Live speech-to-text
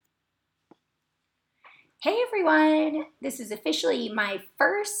Hey everyone! This is officially my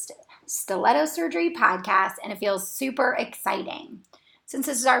first Stiletto surgery podcast, and it feels super exciting. Since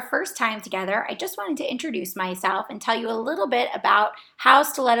this is our first time together, I just wanted to introduce myself and tell you a little bit about how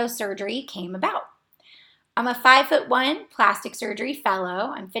stiletto surgery came about. I'm a 5'1" plastic surgery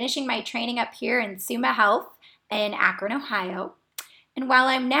fellow. I'm finishing my training up here in Suma Health in Akron, Ohio. And while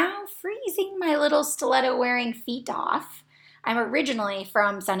I'm now freezing my little stiletto wearing feet off, I'm originally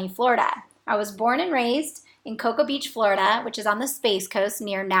from sunny Florida. I was born and raised in Cocoa Beach, Florida, which is on the Space Coast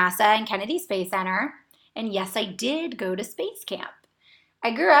near NASA and Kennedy Space Center. And yes, I did go to space camp.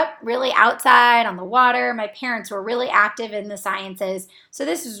 I grew up really outside on the water. My parents were really active in the sciences, so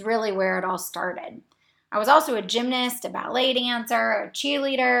this is really where it all started. I was also a gymnast, a ballet dancer, a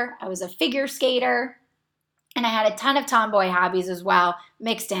cheerleader. I was a figure skater. And I had a ton of tomboy hobbies as well,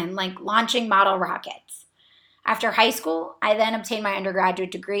 mixed in, like launching model rockets. After high school, I then obtained my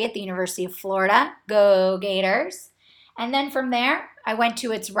undergraduate degree at the University of Florida. Go Gators. And then from there, I went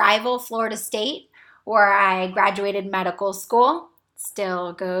to its rival, Florida State, where I graduated medical school.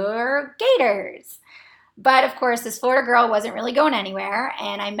 Still go Gators. But of course, this Florida girl wasn't really going anywhere,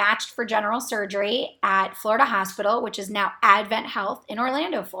 and I matched for general surgery at Florida Hospital, which is now Advent Health in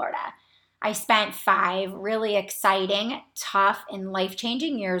Orlando, Florida. I spent 5 really exciting, tough, and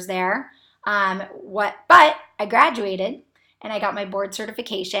life-changing years there. But I graduated and I got my board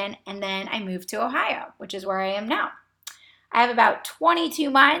certification, and then I moved to Ohio, which is where I am now. I have about 22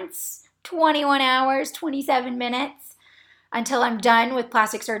 months, 21 hours, 27 minutes until I'm done with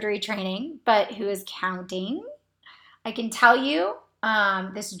plastic surgery training, but who is counting? I can tell you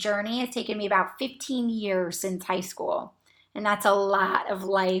this journey has taken me about 15 years since high school. And that's a lot of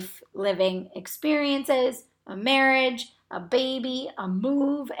life living experiences, a marriage, a baby, a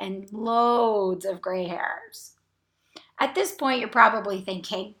move, and loads of gray hairs. At this point, you're probably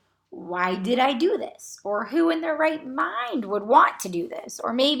thinking, why did I do this? Or who in their right mind would want to do this?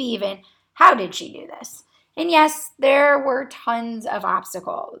 Or maybe even, how did she do this? And yes, there were tons of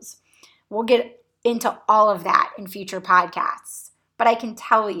obstacles. We'll get into all of that in future podcasts. But I can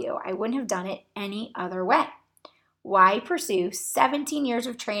tell you, I wouldn't have done it any other way. Why pursue 17 years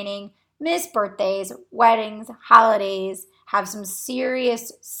of training, miss birthdays, weddings, holidays, have some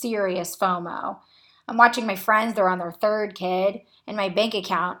serious FOMO? I'm watching my friends, they're on their 3rd kid, and my bank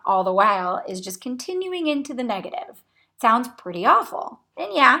account all the while is just continuing into the negative. Sounds pretty awful.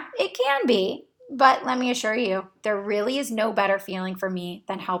 And yeah, it can be. But let me assure you, there really is no better feeling for me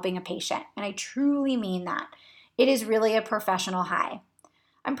than helping a patient. And I truly mean that. It is really a professional high.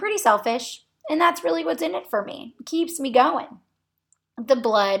 I'm pretty selfish. And that's really what's in it for me. It keeps me going. The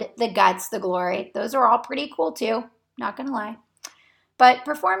blood, the guts, the glory, those are all pretty cool too. Not gonna lie. But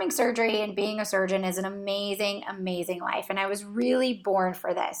performing surgery and being a surgeon is an amazing, amazing life. And I was really born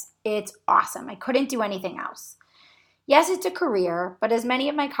for this. It's awesome. I couldn't do anything else. Yes, it's a career, but as many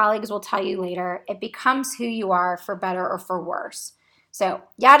of my colleagues will tell you later, it becomes who you are for better or for worse. So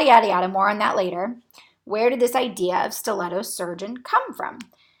yada, yada, yada, more on that later. Where did this idea of stiletto surgeon come from?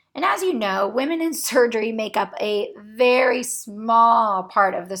 And as you know, women in surgery make up a very small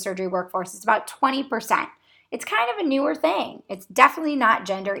part of the surgery workforce. It's about 20%. It's kind of a newer thing. It's definitely not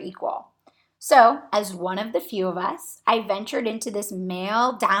gender equal. So, as one of the few of us, I ventured into this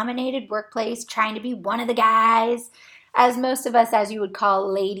male-dominated workplace trying to be one of the guys, as most of us, as you would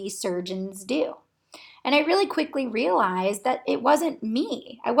call lady surgeons, do. And I really quickly realized that it wasn't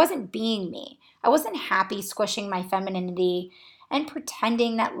me. I wasn't being me. I wasn't happy squishing my femininity and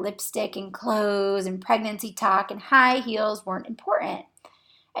pretending that lipstick and clothes and pregnancy talk and high heels weren't important.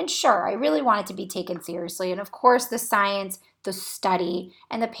 And sure, I really wanted to be taken seriously. And of course, the science, the study,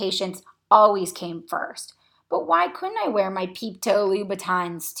 and the patients always came first. But why couldn't I wear my peep-toe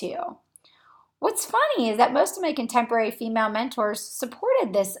Louboutins too? What's funny is that most of my contemporary female mentors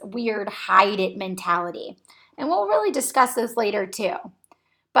supported this weird hide-it mentality. And we'll really discuss this later too.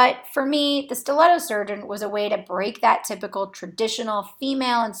 But for me, the stiletto surgeon was a way to break that typical traditional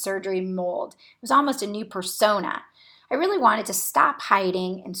female in surgery mold. It was almost a new persona. I really wanted to stop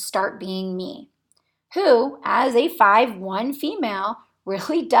hiding and start being me, who, as a 5'1" female,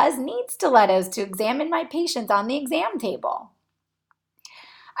 really does need stilettos to examine my patients on the exam table.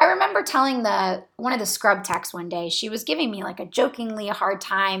 I remember telling one of the scrub techs one day, she was giving me like a jokingly hard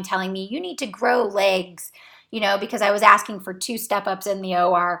time, telling me, you need to grow legs, because I was asking for 2 step-ups in the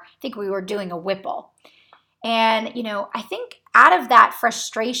OR. I think we were doing a Whipple. And, I think out of that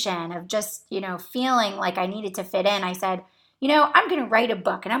frustration of just, feeling like I needed to fit in, I said, I'm going to write a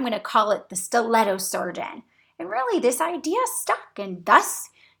book and I'm going to call it The Stiletto Surgeon. And really, this idea stuck, and thus,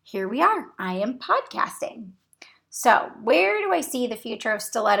 here we are. I am podcasting. So, where do I see the future of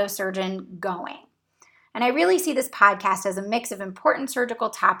stiletto surgeon going? And I really see this podcast as a mix of important surgical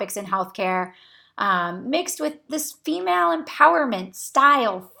topics in healthcare, mixed with this female empowerment,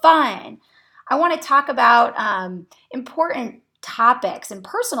 style, fun. I want to talk about important topics and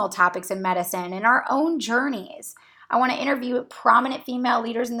personal topics in medicine and our own journeys. I want to interview prominent female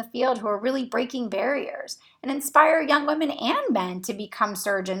leaders in the field who are really breaking barriers and inspire young women and men to become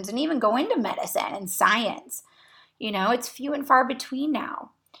surgeons and even go into medicine and science. It's few and far between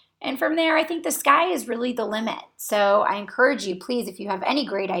now. And from there, I think the sky is really the limit. So I encourage you, please, if you have any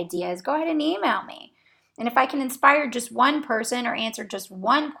great ideas, go ahead and email me. And if I can inspire just one person or answer just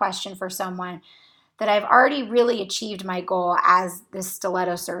one question for someone, that I've already really achieved my goal as the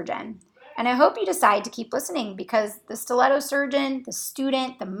stiletto surgeon. And I hope you decide to keep listening, because the stiletto surgeon, the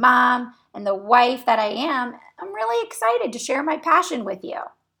student, the mom, and the wife that I am, I'm really excited to share my passion with you.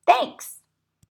 Thanks.